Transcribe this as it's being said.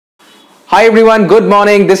Hi everyone, good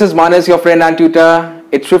morning. This is Manas, your friend and tutor.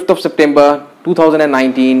 It's 5th of September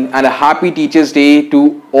 2019 and a happy Teachers Day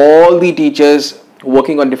to all the teachers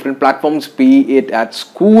working on different platforms, be it at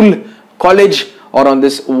school, college or on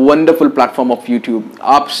this wonderful platform of YouTube.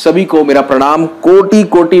 आप सभी को मेरा प्रणाम, कोटि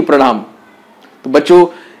कोटि प्रणाम। तो बच्चों,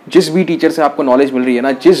 जिस भी टीचर से आपको नॉलेज मिल रही है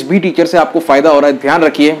ना, जिस भी टीचर से आपको फायदा हो रहा है, ध्यान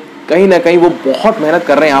रखिए कहीं ना कहीं वो बहुत मेहनत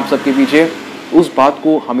कर रहे हैं आप सबके पीछे। उस बात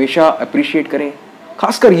को हमेशा अप्रिशिएट करें।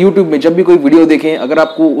 खासकर YouTube में जब भी कोई वीडियो देखें, अगर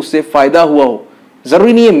आपको उससे फायदा हुआ हो,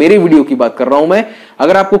 जरूरी नहीं है मेरे वीडियो की बात कर रहा हूं मैं,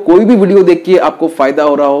 अगर आपको कोई भी वीडियो देख के आपको फायदा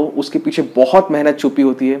हो रहा हो, उसके पीछे बहुत मेहनत छुपी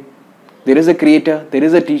होती है। There is a creator, there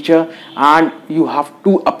is a teacher, and you have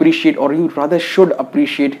to appreciate, or you rather should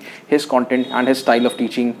appreciate his content and his style of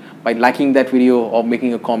teaching by liking that video or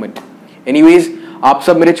making a comment. Anyways, आप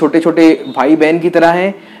सब मेरे छोटे छोटे भाई बहन की तरह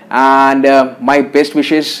हैं and my best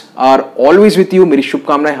wishes are always with you. मेरी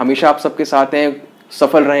शुभकामनाएं हमेशा आप सबके साथ हैं।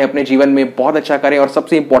 सफल रहें अपने जीवन में, बहुत अच्छा करें और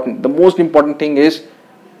सबसे important, the most important thing is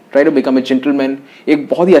try to become a gentleman. एक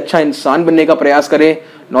बहुत ही अच्छा इंसान बनने का प्रयास करें।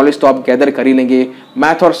 नॉलेज तो आप गैदर कर ही लेंगे।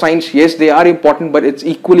 मैथ और science, yes they are important, but it's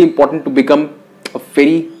equally important to become a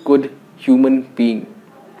very good human being.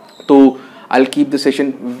 तो I will keep the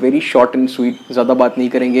session very short and sweet, ज़्यादा बात नहीं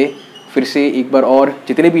करेंगे। फिर से एक बार और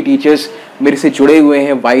जितने भी टीचर्स मेरे से जुड़े हुए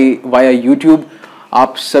हैं वाया यूट्यूब,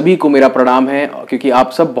 आप सभी को मेरा प्रणाम है, क्योंकि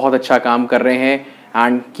आप सब बहुत अच्छा काम कर रहे हैं।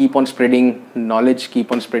 And keep on spreading knowledge,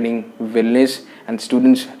 keep on spreading wellness. And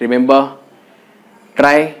students, remember,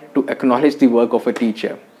 try to acknowledge the work of a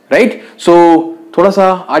teacher, right? So थोड़ा सा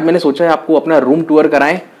आज मैंने सोचा है आपको अपना रूम टूर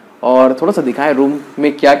कराएं और थोड़ा सा दिखाएं रूम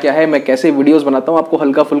में क्या क्या है, मैं कैसे वीडियोस बनाता हूँ, आपको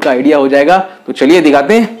हल्का फुल्का आइडिया हो जाएगा। तो चलिए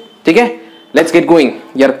दिखाते हैं, ठीक है? Let's get going.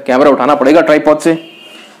 यार कैमरा उठाना पड़ेगा ट्राइपॉड से।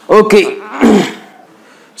 Okay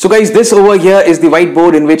so guys, this over here is the white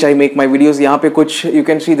board in which I make my videos. यहाँ पे कुछ you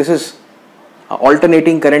can see, this is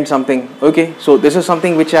alternating current something. Okay, so this is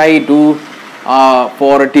something which I do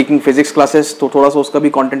for taking physics classes. तो थोड़ा सा उसका भी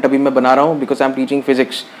content अभी मैं बना रहा हूँ because I'm teaching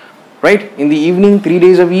physics, right? In the evening, 3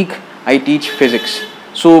 days a week, I teach physics.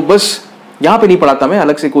 So बस यहाँ पे नहीं पढ़ाता मैं,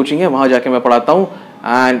 अलग से कोचिंग है, वहाँ जाके मैं पढ़ाता हूँ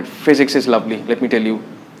and physics is lovely, let me tell you.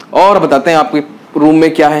 और बताते हैं आपके रूम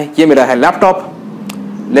में क्या है। ये मेरा है लैपटॉप,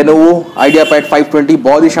 Lenovo IdeaPad 520,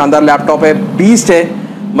 बहुत ही शानदार लैपटॉप है, बीस्ट है,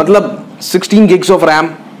 मतलब 16 gigs of RAM,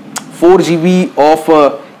 4 GB of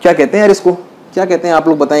क्या कहते हैं यार इसको, क्या कहते हैं आप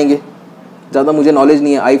लोग बताएंगे, ज़्यादा मुझे नॉलेज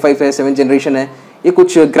नहीं है। i5 है, 7th जनरेशन है, ये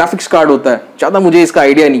कुछ ग्राफिक्स कार्ड होता है, ज़्यादा मुझे इसका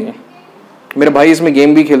आइडिया नहीं है। मेरे भाई इसमें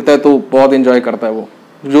गेम भी खेलता है तो बहुत एंजॉय करता है, वो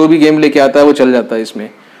जो भी गेम लेके आता है वो चल जाता है इसमें।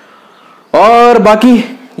 और बाकी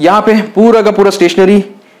यहाँ पे पूरा का पूरा stationery,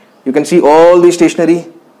 you can see all the stationery,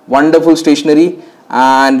 wonderful stationery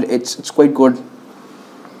and it's quite good.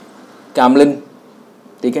 Camlin,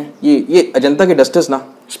 ठीक है, ये अजंता के डस्टर्स ना,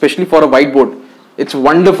 specially for a white board, it's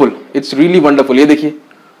wonderful, it's really wonderful. ये देखिए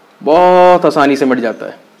बहुत आसानी से मिट जाता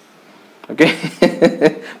है। ओके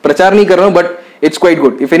प्रचार नहीं कर रहा हूं, but it's quite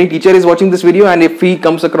good. If any teacher is watching this video and if he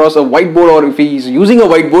comes across a white board और if he is using a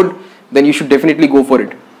white board, then you should definitely go for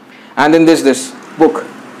it. And then this book,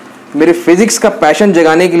 मेरे physics का passion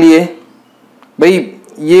जगाने के लिए भाई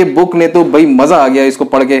ये book ने तो भाई मजा आ गया इसको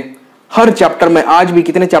पढ़ के। हर चैप्टर में, आज भी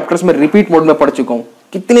कितने चैप्टर्स में रिपीट मोड में पढ़ चुका हूं,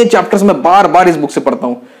 कितने चैप्टर्स में बार बार इस बुक से पढ़ता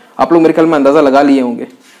हूं। आप लोग मेरे ख्याल में अंदाजा लगा लिए होंगे,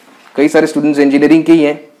 कई सारे स्टूडेंट्स इंजीनियरिंग के ही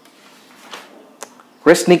हैं।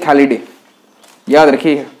 रेस्निक हैलिडे, याद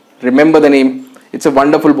रखिए, remember the name, it's a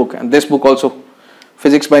wonderful book. And this book also,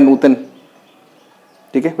 physics bye नूतन,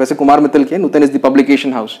 ठीक है, वैसे कुमार मित्तल के, नूतन is the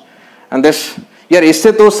publication house. And this, यार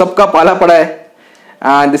इससे तो सबका पाला पड़ा है।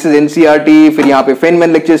 एंड दिस इज एनसीईआरटी, फिर यहाँ पे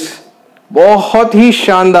फेनमैन लेक्चर्स, बहुत ही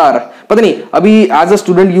शानदार। पता नहीं अभी as a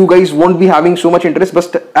student you guys won't be having so much interest,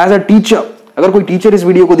 but as a teacher, अगर कोई टीचर इस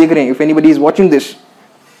वीडियो को देख रहे हैं, if anybody is watching this,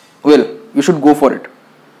 well you should go for it.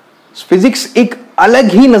 Physics एक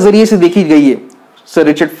अलग ही नजरिए से देखी गई है सर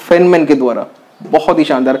रिचर्ड फेनमैन के द्वारा, बहुत ही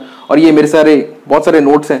शानदार। और ये मेरे सारे बहुत सारे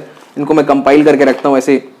नोट्स हैं, इनको मैं कंपाइल करके रखता हूँ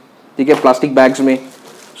ऐसे, ठीक है, प्लास्टिक बैग्स में।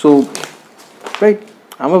 सो right,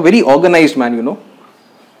 I am a very organised man, you know.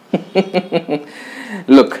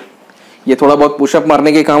 Look, ये थोड़ा बहुत पुशअप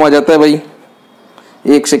मारने के काम आ जाता है भाई।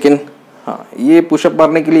 एक सेकेंड, हाँ, ये पुशअप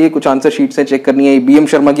मारने के लिए कुछ आंसर शीट्स हैं, चेक करनी है। BM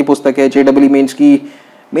शर्मा की पुस्तक है, JEE मेंस की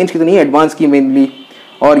तो नहीं, एडवांस की मेनली।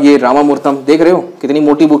 और ये रामामूर्तम, देख रहे हो कितनी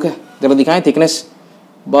मोटी बुक है, जरा दिखाएं थिकनेस,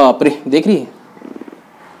 बाप रे, देख रही है,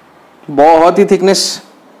 बहुत ही थिकनेस।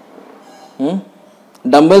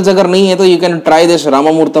 डंबल्स अगर नहीं है तो you can try this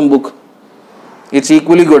रामामूर्तम book, it's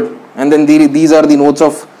equally good. And then these are the notes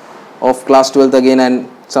of class 12th again and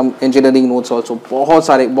some engineering notes also, बहुत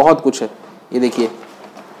सारे, बहुत कुछ है। ये देखिए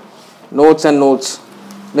नोट्स एंड नोट्स,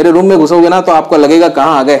 मेरे रूम में घुसोगे ना तो आपको लगेगा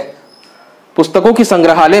कहाँ आ गए, पुस्तकों की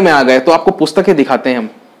संग्रहालय में आ गए तो आपको पुस्तकें दिखाते हैं हम,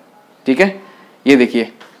 ठीक है। ये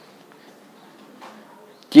देखिए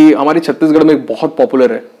कि हमारे छत्तीसगढ़ में एक बहुत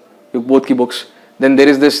पॉपुलर है युगबोध की books. Then there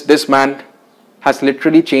is this man has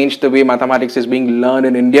literally changed the way mathematics is being learn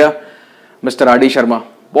in India, mister R D Sharma.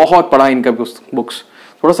 बहुत पढ़ा इनका बुक्स।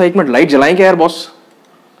 थोड़ा सा 1 मिनट लाइट जलाएं क्या यार बॉस?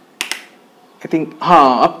 आई थिंक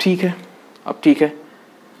हाँ अब ठीक है, अब ठीक है।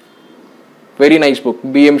 Very nice book,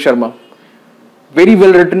 B M Sharma, very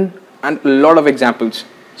well written and a lot of examples,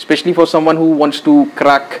 especially for someone who wants to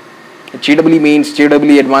crack JEE mains,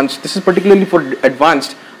 JEE advanced. This is particularly for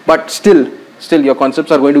advanced, but still your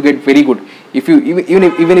concepts are going to get very good if you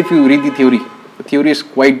even if you read the theory. The theory is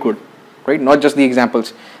quite good, right? Not just the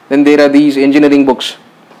examples. Then there are these engineering books.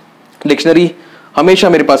 Dictionary हमेशा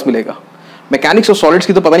मेरे पास मिलेगा। Mechanics of solids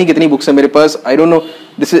की तो पता नहीं कितनी books है मेरे पास, I don't know.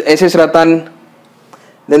 This is S.S. Ratan.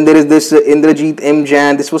 Then there is this Indrajit M.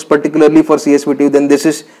 Jain. This was particularly for CSVT. Then this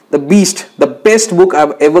is the beast, the best book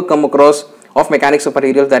I've ever come across of mechanics of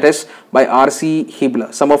materials. That is by R.C. Hibla.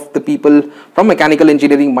 Some of the people from mechanical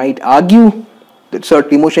engineering might argue that Sir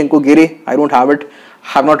Timoshenko Gire. I don't have it,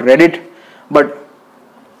 have not read it, but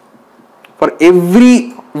for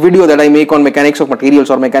every video that I make on mechanics of materials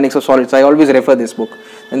or mechanics of solids, I always refer this book.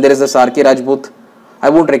 Then there is this R.K. Rajput. I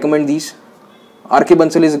won't recommend these. R.K.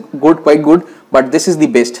 Bansal is good, quite good, but this is the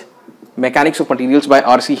best. Mechanics of Materials by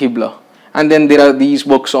R.C. Hibla. And then there are these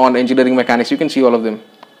books on engineering mechanics. You can see all of them.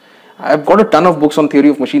 I've got a ton of books on theory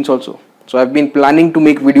of machines also. So I've been planning to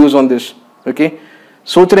make videos on this. Okay?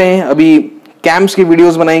 सोच रहे हैं अभी CAMS के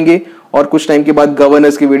videos बनाएंगे और कुछ time के बाद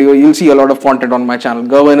governors की video. You'll see a lot of content on my channel.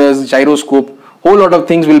 Governors, gyroscope, whole lot of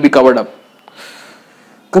things will be covered up.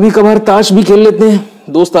 कभी कभार ताश भी खेल लेते हैं,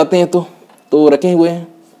 दोस्त आते हैं तो रखे हुए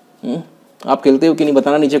हैं। आप खेलते हो कि नहीं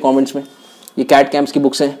बताना नीचे कमेंट्स में। ये कैट कैम्प्स की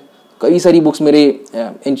बुक्स हैं, कई सारी बुक्स मेरे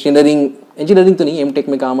इंजीनियरिंग तो नहीं एमटेक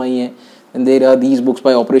में काम आई हैं। And there are these books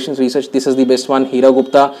bye operations research, this is the best one, Heera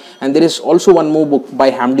Gupta. And there is also one more book by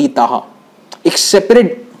हैमडी ताहा। एक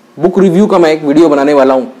सेपरेट बुक रिव्यू का मैं एक वीडियो बनाने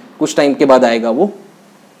वाला हूँ, कुछ टाइम के बाद आएगा वो।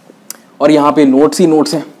 और यहाँ पे नोट्स ही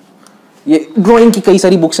नोट्स हैं। ये ड्राइंग की कई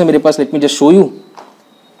सारी बुक्स हैं मेरे पास। Let me just show you,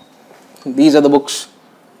 these are the books.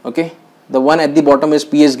 Okay, the one at the bottom is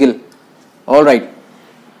P S Gill. All right,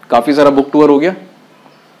 काफी सारा बुक टूर हो गया।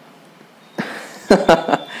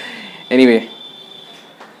 एनीवे,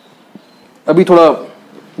 अभी थोड़ा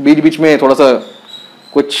बीच बीच में थोड़ा सा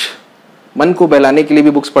कुछ मन को बहलाने के लिए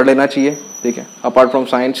भी बुक्स पढ़ लेना चाहिए, ठीक है, apart from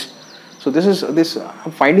science. So this I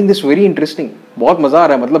am finding this very interesting. बहुत मजा आ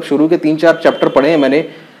रहा है, मतलब शुरू के 3-4 चैप्टर पढ़े हैं मैंने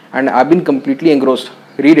and I been completely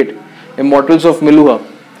engrossed. Read it, immortals of मिलुहा।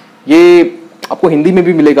 ये आपको हिंदी में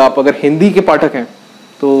भी मिलेगा, आप अगर हिंदी के पाठक हैं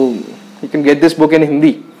तो you can get this book in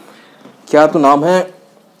Hindi. क्या तो नाम है,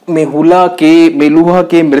 मेलुहा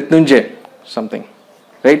के Mrityunjay something,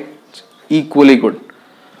 right, equally good.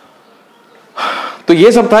 तो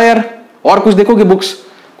ये सब था यार। और कुछ देखोगे बुक्स,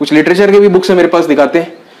 कुछ लिटरेचर के भी बुक्स है मेरे पास, दिखाते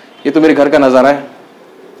हैं। ये तो मेरे घर का नज़ारा है,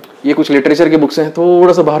 ये कुछ लिटरेचर के बुक्स हैं।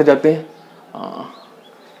 थोड़ा सा बाहर जाते हैं,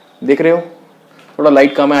 देख रहे हो, थोड़ा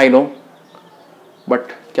लाइट कम है आई नो,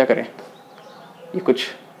 बट क्या करें, ये कुछ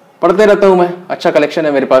पढ़ते रहता हूँ मैं। अच्छा कलेक्शन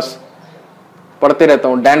है मेरे पास, पढ़ते रहता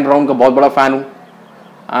हूँ। डैन ब्राउन का बहुत बड़ा फैन हूँ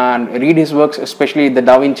and read his works, specially the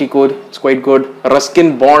da Vinci code, it's quite good.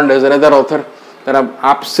 Ruskin bond is another author that I am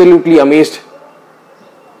absolutely amazed.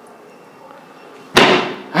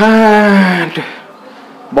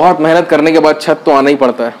 बहुत मेहनत करने के बाद छत तो आना ही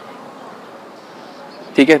पड़ता है,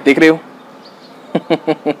 ठीक है, देख रहे हो।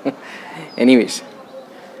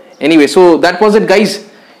 Anyway, so that was it guys.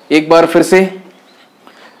 एक बार फिर से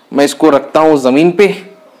मैं इसको रखता हूं जमीन पे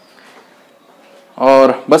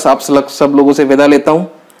और बस आप सब लोगों से विदा लेता हूं।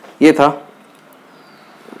 ये था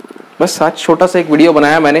बस आज छोटा सा एक वीडियो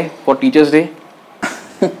बनाया मैंने for teachers day.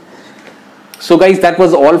 So guys that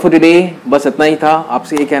was all for today. बस इतना ही था,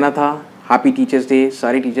 आपसे ये कहना था हैप्पी टीचर्स डे।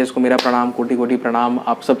 सारे टीचर्स को मेरा प्रणाम, कोटि कोटि प्रणाम।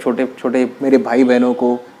 आप सब छोटे छोटे मेरे भाई बहनों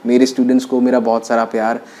को, मेरे स्टूडेंट्स को मेरा बहुत सारा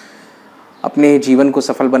प्यार। अपने जीवन को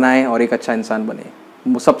सफल बनाएं और एक अच्छा इंसान बने,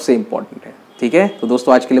 वो सबसे इम्पॉर्टेंट है, ठीक है। तो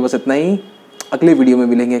दोस्तों आज के लिए बस इतना ही। अगले वीडियो में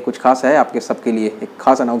मिलेंगे, कुछ खास है आपके सबके लिए, एक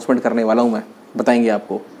खास अनाउंसमेंट करने वाला हूँ मैं, बताएंगे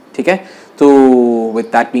आपको, ठीक है। तो with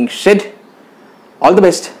that being said, all the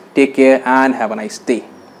best, take care and have a nice day.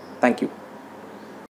 Thank you.